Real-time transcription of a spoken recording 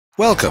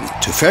Welcome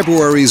to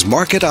February's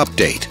Market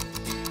Update.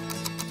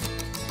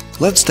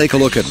 Let's take a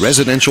look at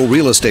residential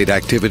real estate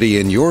activity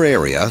in your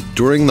area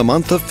during the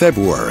month of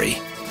February.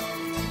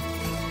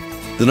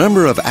 The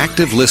number of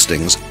active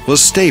listings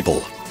was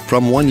stable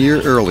from 1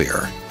 year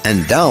earlier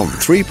and down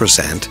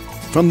 3%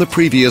 from the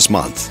previous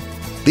month.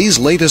 These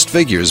latest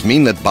figures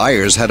mean that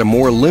buyers had a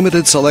more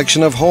limited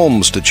selection of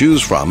homes to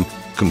choose from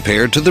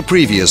compared to the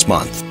previous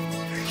month.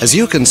 As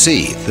you can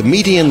see, the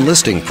median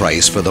listing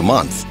price for the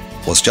month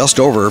was just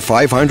over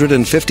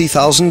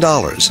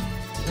 $550,000.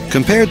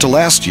 Compared to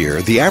last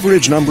year, the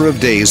average number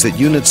of days that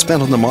units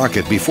spent on the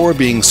market before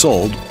being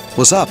sold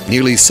was up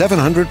nearly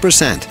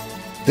 700%.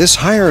 This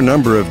higher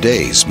number of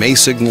days may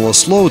signal a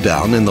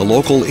slowdown in the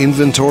local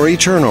inventory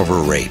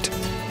turnover rate.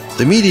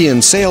 The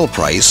median sale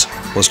price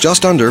was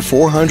just under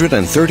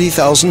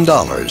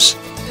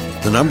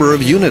 $430,000. The number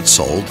of units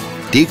sold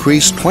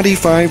decreased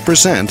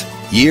 25%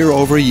 year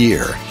over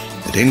year.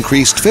 It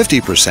increased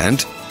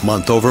 50%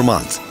 month over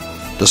month.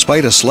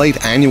 Despite a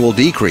slight annual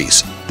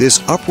decrease,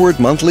 this upward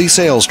monthly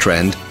sales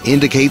trend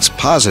indicates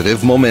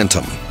positive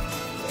momentum.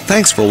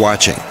 Thanks for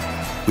watching.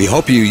 We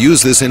hope you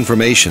use this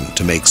information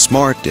to make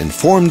smart,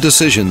 informed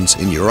decisions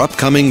in your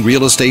upcoming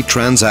real estate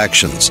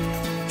transactions.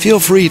 Feel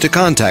free to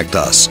contact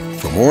us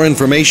for more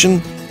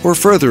information or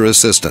further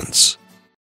assistance.